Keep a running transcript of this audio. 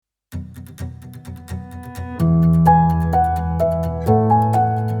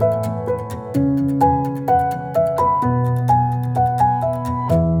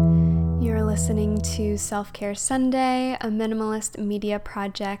Self-Care Sunday, a minimalist media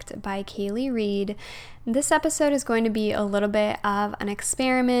project by Kaylee Reed. This episode is going to be a little bit of an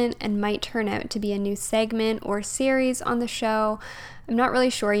experiment and might turn out to be a new segment or series on the show. I'm not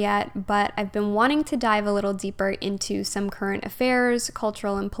really sure yet, but I've been wanting to dive a little deeper into some current affairs,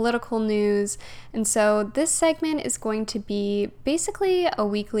 cultural and political news, and so this segment is going to be basically a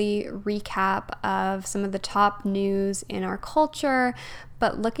weekly recap of some of the top news in our culture,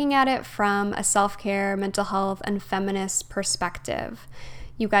 but looking at it from a self-care, mental health, and feminist perspective.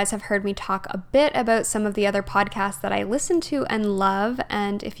 You guys have heard me talk a bit about some of the other podcasts that I listen to and love,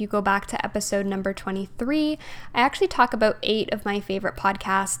 and if you go back to episode number 23, I actually talk about 8 of my favorite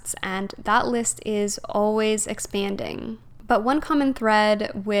podcasts, and that list is always expanding. But one common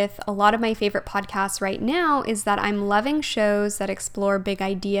thread with a lot of my favorite podcasts right now is that I'm loving shows that explore big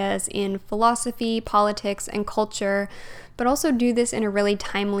ideas in philosophy, politics, and culture, but also do this in a really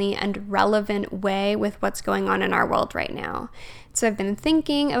timely and relevant way with what's going on in our world right now. So I've been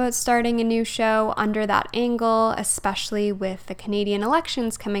thinking about starting a new show under that angle, especially with the Canadian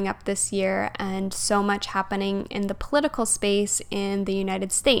elections coming up this year and so much happening in the political space in the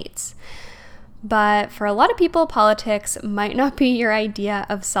United States. But for a lot of people, politics might not be your idea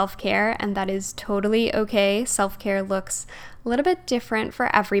of self-care, and that is totally okay. Self-care looks a little bit different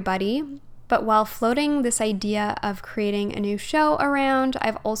for everybody. But while floating this idea of creating a new show around,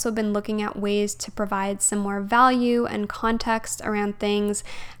 I've also been looking at ways to provide some more value and context around things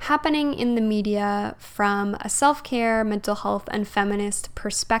happening in the media from a self-care, mental health, and feminist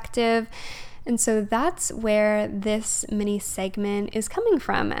perspective. And so that's where this mini segment is coming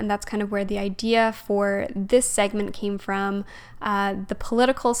from, and that's kind of where the idea for this segment came from. The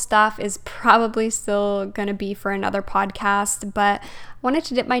political stuff is probably still going to be for another podcast, but I wanted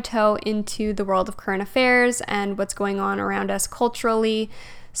to dip my toe into the world of current affairs and what's going on around us culturally.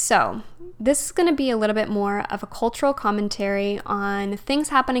 So this is going to be a little bit more of a cultural commentary on things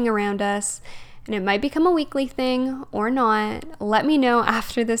happening around us. And it might become a weekly thing or not. Let me know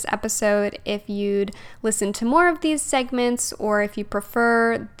after this episode if you'd listen to more of these segments or if you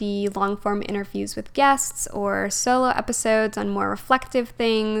prefer the long-form interviews with guests or solo episodes on more reflective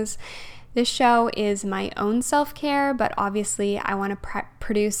things. This show is my own self-care, but obviously I want to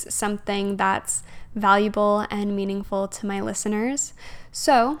produce something that's valuable and meaningful to my listeners.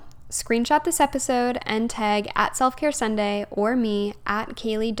 So screenshot this episode and tag at Self-Care Sunday or me at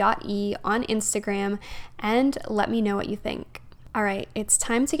Kaylee.e on Instagram and let me know what you think. All right, it's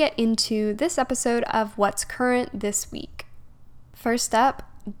time to get into this episode of What's Current this week. First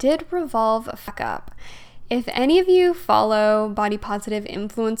up, did Revolve fuck up? If any of you follow body positive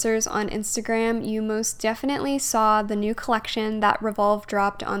influencers on Instagram, you most definitely saw the new collection that Revolve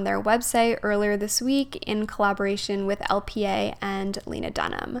dropped on their website earlier this week in collaboration with LPA and Lena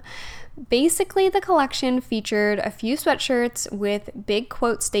Dunham. Basically, the collection featured a few sweatshirts with big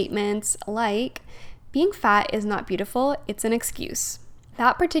quote statements like, "Being fat is not beautiful, it's an excuse."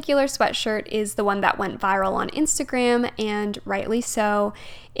 That particular sweatshirt is the one that went viral on Instagram, and rightly so.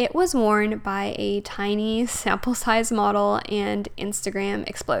 It was worn by a tiny sample size model, and Instagram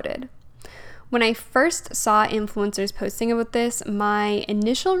exploded. When I first saw influencers posting about this, my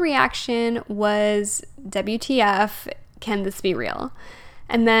initial reaction was, WTF, can this be real?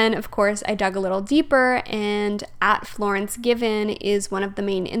 And then, of course, I dug a little deeper, and at Florence Given is one of the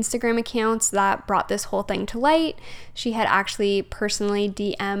main Instagram accounts that brought this whole thing to light. She had actually personally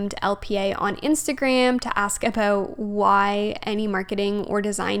DM'd LPA on Instagram to ask about why any marketing or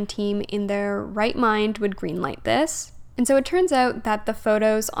design team in their right mind would greenlight this. And so it turns out that the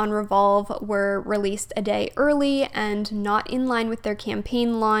photos on Revolve were released a day early and not in line with their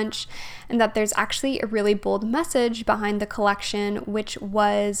campaign launch, and that there's actually a really bold message behind the collection, which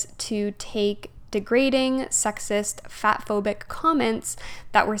was to take degrading, sexist, fat-phobic comments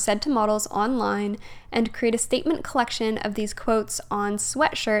that were said to models online and create a statement collection of these quotes on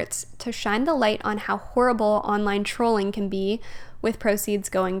sweatshirts to shine the light on how horrible online trolling can be, with proceeds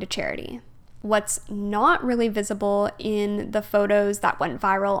going to charity. What's not really visible in the photos that went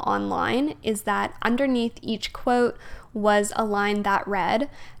viral online is that underneath each quote was a line that read,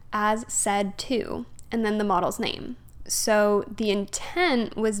 "as said to," and then the model's name. So the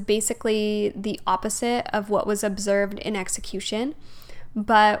intent was basically the opposite of what was observed in execution,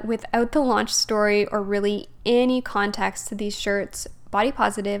 but without the launch story or really any context to these shirts, body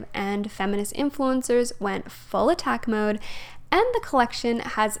positive and feminist influencers went full attack mode, and the collection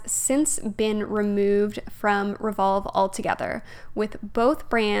has since been removed from Revolve altogether, with both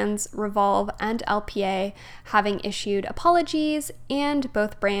brands, Revolve and LPA, having issued apologies, and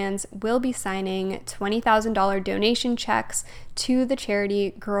both brands will be signing $20,000 donation checks to the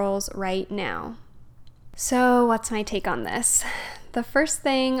charity Girls Right Now. So what's my take on this? The first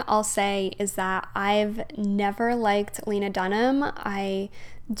thing I'll say is that I've never liked Lena Dunham. I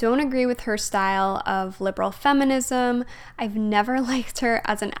don't agree with her style of liberal feminism. I've never liked her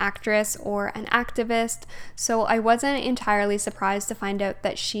as an actress or an activist, so I wasn't entirely surprised to find out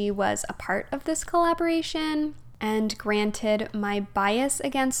that she was a part of this collaboration. And granted, my bias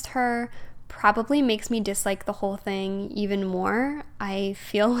against her probably makes me dislike the whole thing even more. I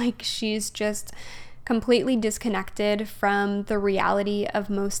feel like she's just completely disconnected from the reality of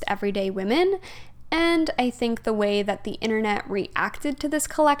most everyday women. And I think the way that the internet reacted to this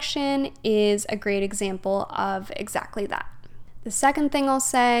collection is a great example of exactly that. The second thing I'll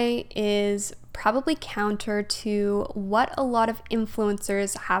say is probably counter to what a lot of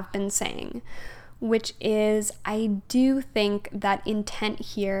influencers have been saying, which is I do think that intent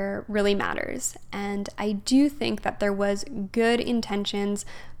here really matters. And I do think that there was good intentions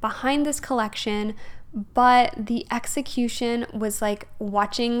behind this collection, but the execution was like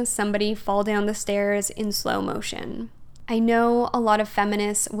watching somebody fall down the stairs in slow motion. I know a lot of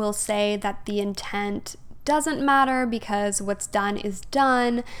feminists will say that the intent doesn't matter because what's done is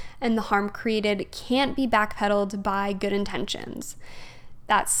done and the harm created can't be backpedaled by good intentions.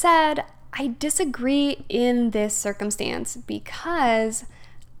 That said, I disagree in this circumstance because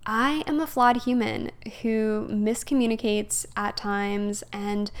I am a flawed human who miscommunicates at times,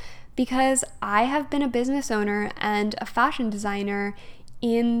 and because I have been a business owner and a fashion designer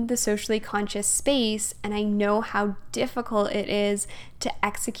in the socially conscious space, and I know how difficult it is to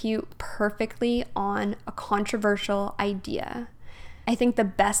execute perfectly on a controversial idea. I think the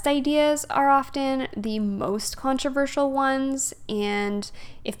best ideas are often the most controversial ones, and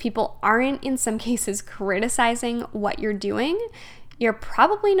if people aren't in some cases criticizing what you're doing, you're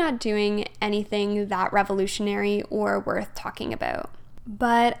probably not doing anything that revolutionary or worth talking about.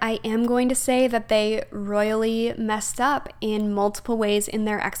 But I am going to say that they royally messed up in multiple ways in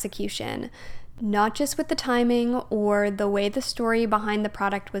their execution. Not just with the timing or the way the story behind the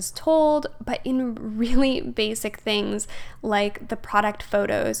product was told, but in really basic things like the product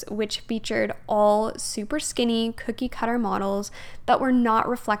photos, which featured all super skinny cookie cutter models that were not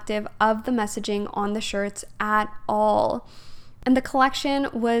reflective of the messaging on the shirts at all. And the collection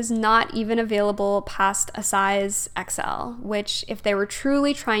was not even available past a size XL, which, if they were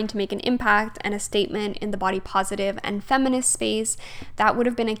truly trying to make an impact and a statement in the body positive and feminist space, that would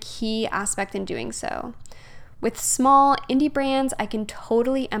have been a key aspect in doing so. With small indie brands, I can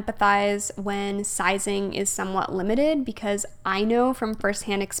totally empathize when sizing is somewhat limited because I know from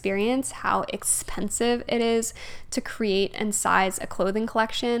firsthand experience how expensive it is to create and size a clothing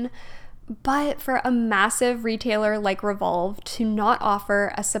collection. But for a massive retailer like Revolve to not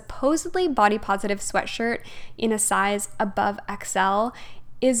offer a supposedly body positive sweatshirt in a size above XL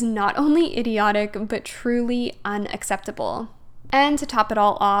is not only idiotic, but truly unacceptable. And to top it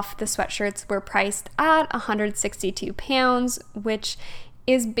all off, the sweatshirts were priced at £162, which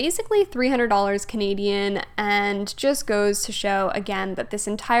is basically $300 Canadian, and just goes to show again that this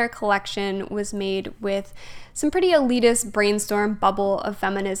entire collection was made with some pretty elitist brainstorm bubble of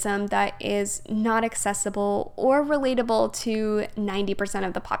feminism that is not accessible or relatable to 90%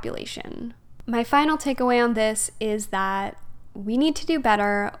 of the population. My final takeaway on this is that we need to do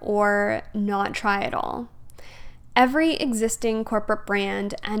better or not try at all. Every existing corporate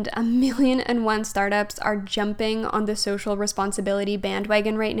brand and 1,000,001 startups are jumping on the social responsibility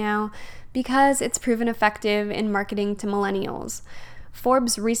bandwagon right now because it's proven effective in marketing to millennials.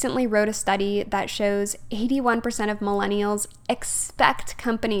 Forbes recently wrote a study that shows 81% of millennials expect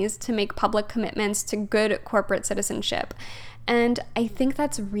companies to make public commitments to good corporate citizenship. And I think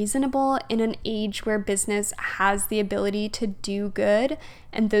that's reasonable in an age where business has the ability to do good,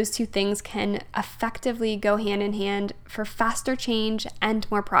 and those two things can effectively go hand in hand for faster change and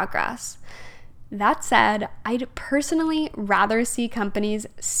more progress. That said, I'd personally rather see companies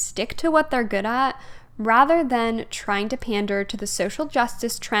stick to what they're good at rather than trying to pander to the social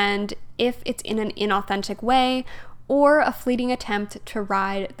justice trend if it's in an inauthentic way or a fleeting attempt to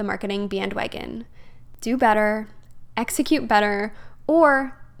ride the marketing bandwagon. Do better, execute better,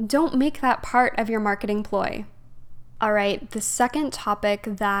 or don't make that part of your marketing ploy. All right, the second topic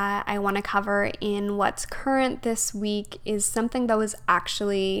that I want to cover in what's current this week is something that was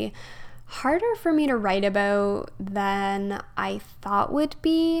actually harder for me to write about than I thought would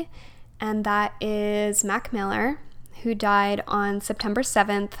be, and that is Mac Miller, who died on September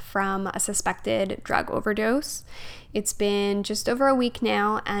 7th from a suspected drug overdose. It's been just over a week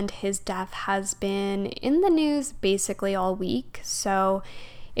now, and his death has been in the news basically all week. So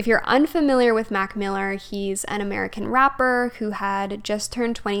If you're unfamiliar with Mac Miller, he's an American rapper who had just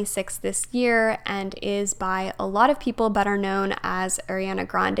turned 26 this year and is by a lot of people better known as Ariana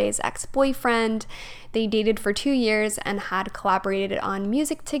Grande's ex-boyfriend. They dated for 2 years and had collaborated on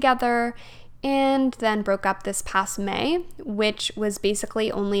music together and then broke up this past May, which was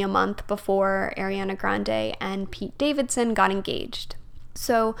basically only a month before Ariana Grande and Pete Davidson got engaged.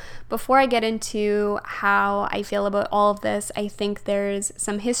 So before I get into how I feel about all of this, I think there's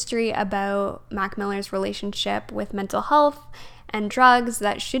some history about Mac Miller's relationship with mental health and drugs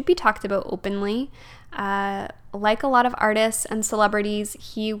that should be talked about openly. Like a lot of artists and celebrities,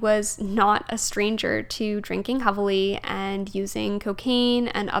 he was not a stranger to drinking heavily and using cocaine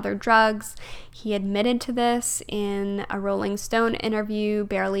and other drugs. He admitted to this in a Rolling Stone interview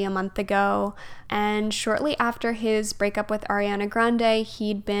barely a month ago. And shortly after his breakup with Ariana Grande,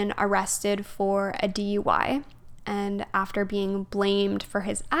 he'd been arrested for a DUI. And after being blamed for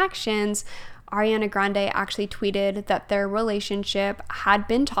his actions, Ariana Grande actually tweeted that their relationship had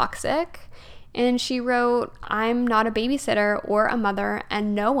been toxic. And she wrote, "I'm not a babysitter or a mother,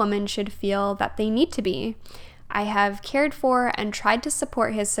 and no woman should feel that they need to be. I have cared for and tried to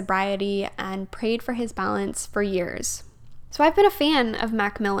support his sobriety and prayed for his balance for years." So I've been a fan of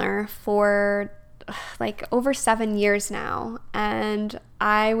Mac Miller for like over 7 years now, and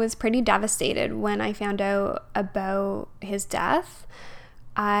I was pretty devastated when I found out about his death.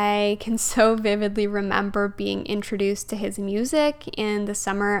 I can so vividly remember being introduced to his music in the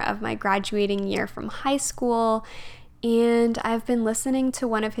summer of my graduating year from high school, and I've been listening to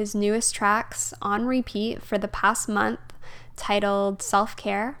one of his newest tracks on repeat for the past month, titled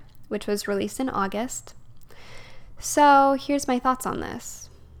Self-Care, which was released in August. So here's my thoughts on this.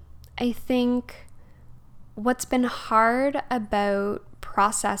 I think what's been hard about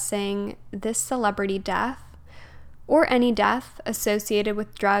processing this celebrity death or any death associated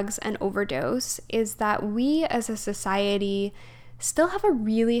with drugs and overdose is that we as a society still have a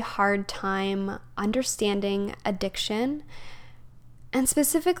really hard time understanding addiction, and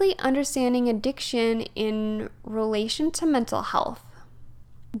specifically understanding addiction in relation to mental health.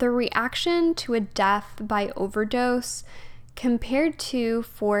 The reaction to a death by overdose compared to,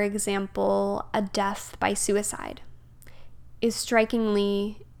 for example, a death by suicide is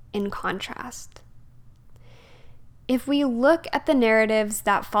strikingly in contrast. If we look at the narratives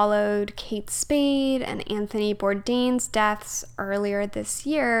that followed Kate Spade and Anthony Bourdain's deaths earlier this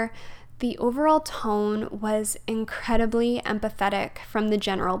year, the overall tone was incredibly empathetic from the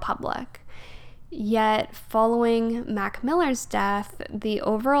general public. Yet, following Mac Miller's death, the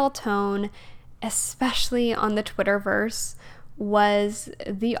overall tone, especially on the Twitterverse, was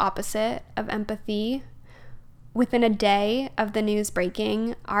the opposite of empathy. Within a day of the news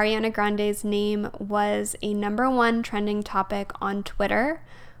breaking, Ariana Grande's name was a #1 trending topic on Twitter,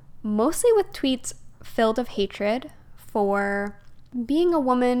 mostly with tweets filled of hatred for being a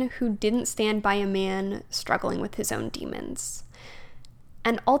woman who didn't stand by a man struggling with his own demons,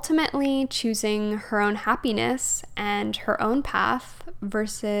 and ultimately choosing her own happiness and her own path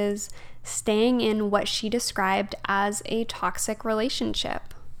versus staying in what she described as a toxic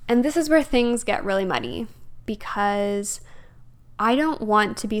relationship. And this is where things get really muddy, because I don't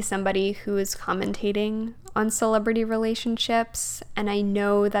want to be somebody who is commentating on celebrity relationships, and I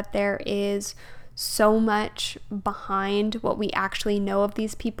know that there is so much behind what we actually know of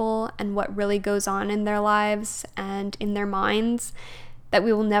these people and what really goes on in their lives and in their minds that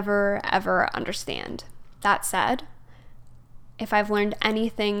we will never ever understand. That said, if I've learned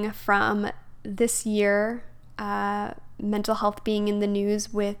anything from this year, mental health being in the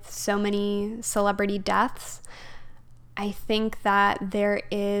news with so many celebrity deaths, I think that there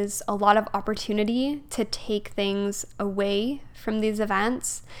is a lot of opportunity to take things away from these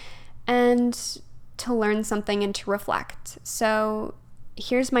events and to learn something and to reflect. So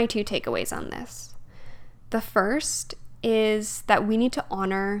here's my 2 takeaways on this. The first is that we need to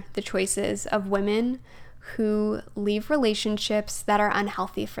honor the choices of women who leave relationships that are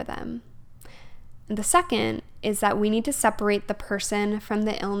unhealthy for them. And the second is that we need to separate the person from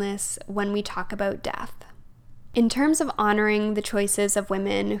the illness when we talk about death. In terms of honoring the choices of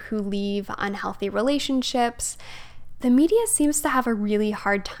women who leave unhealthy relationships, the media seems to have a really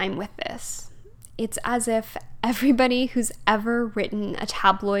hard time with this. It's as if everybody who's ever written a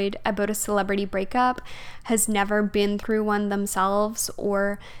tabloid about a celebrity breakup has never been through one themselves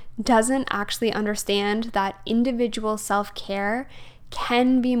or doesn't actually understand that individual self-care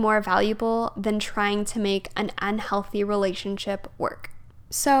can be more valuable than trying to make an unhealthy relationship work.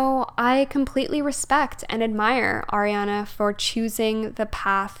 So I completely respect and admire Ariana for choosing the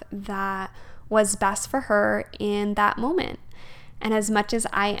path that was best for her in that moment. And as much as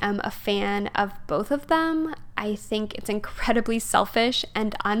I am a fan of both of them, I think it's incredibly selfish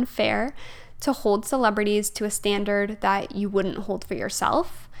and unfair to hold celebrities to a standard that you wouldn't hold for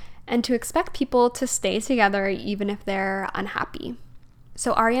yourself, and to expect people to stay together even if they're unhappy.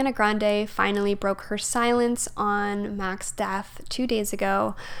 So Ariana Grande finally broke her silence on Mac's death 2 days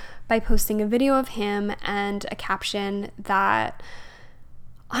ago by posting a video of him and a caption that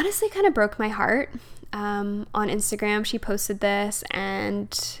honestly kind of broke my heart. On Instagram, she posted this,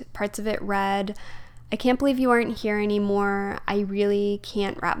 and parts of it read, "I can't believe you aren't here anymore. I really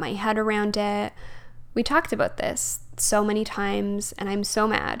can't wrap my head around it. We talked about this so many times, and I'm so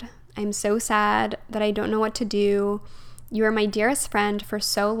mad. I'm so sad that I don't know what to do. You were my dearest friend for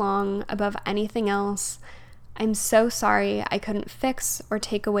so long, above anything else. I'm so sorry I couldn't fix or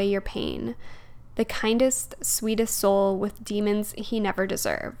take away your pain. The kindest, sweetest soul with demons he never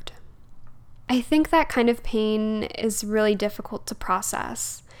deserved." I think that kind of pain is really difficult to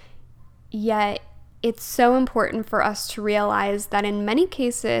process. Yet, it's so important for us to realize that in many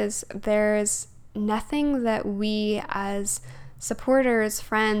cases, there's nothing that we as supporters,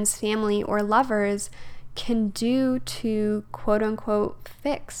 friends, family, or lovers can do to quote unquote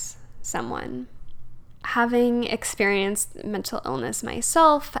fix someone. Having experienced mental illness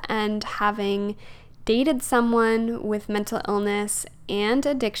myself and having dated someone with mental illness and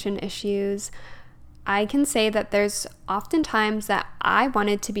addiction issues, I can say that there's often times that I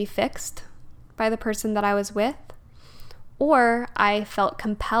wanted to be fixed by the person that I was with, or I felt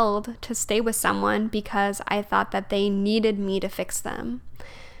compelled to stay with someone because I thought that they needed me to fix them.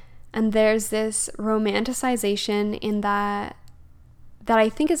 And there's this romanticization in that I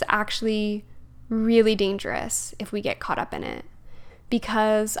think is actually really dangerous if we get caught up in it,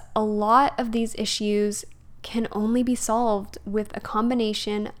 because a lot of these issues can only be solved with a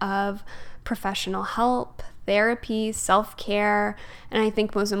combination of professional help, therapy, self-care, and I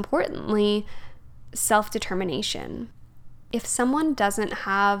think most importantly, self-determination. If someone doesn't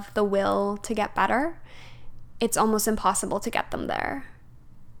have the will to get better, it's almost impossible to get them there.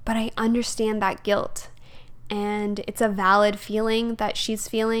 But I understand that guilt, and it's a valid feeling that she's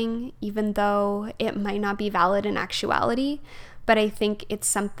feeling, even though it might not be valid in actuality. But I think it's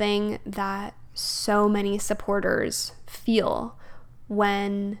something that so many supporters feel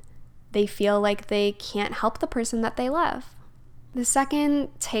when they feel like they can't help the person that they love. The second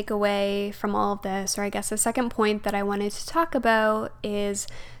takeaway from all of this, or I guess the second point that I wanted to talk about, is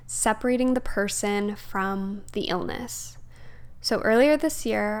separating the person from the illness. So earlier this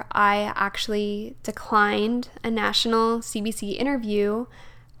year, I actually declined a national CBC interview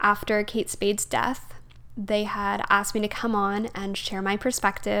after Kate Spade's death. They had asked me to come on and share my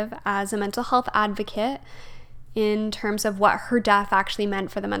perspective as a mental health advocate in terms of what her death actually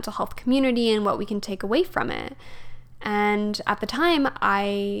meant for the mental health community and what we can take away from it. And at the time,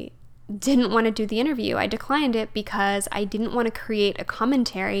 I didn't want to do the interview. I declined it because I didn't want to create a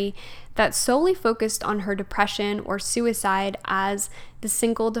commentary that solely focused on her depression or suicide as the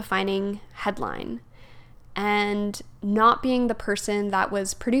single defining headline. And not being the person that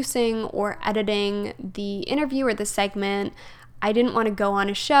was producing or editing the interview or the segment, I didn't want to go on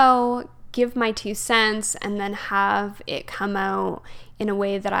a show, give my 2 cents, and then have it come out in a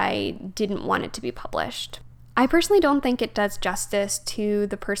way that I didn't want it to be published. I personally don't think it does justice to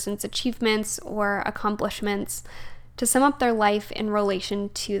the person's achievements or accomplishments to sum up their life in relation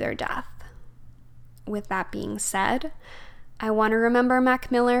to their death. With that being said, I want to remember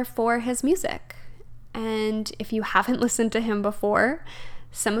Mac Miller for his music. And if you haven't listened to him before,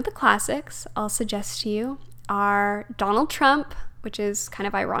 some of the classics I'll suggest to you are Donald Trump, which is kind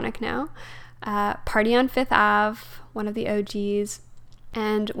of ironic now, Party on Fifth Ave, one of the OGs,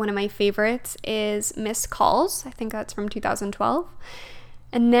 and one of my favorites is Missed Calls. I think that's from 2012.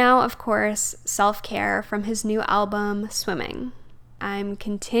 And now, of course, Self-Care from his new album, Swimming. I'm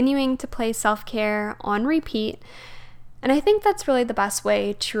continuing to play Self-Care on repeat, and I think that's really the best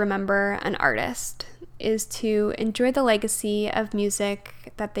way to remember an artist, is to enjoy the legacy of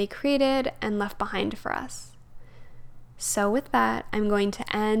music that they created and left behind for us. So with that, I'm going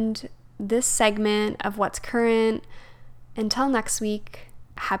to end this segment of What's Current. Until next week,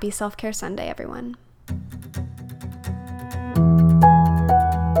 happy Self-Care Sunday, everyone.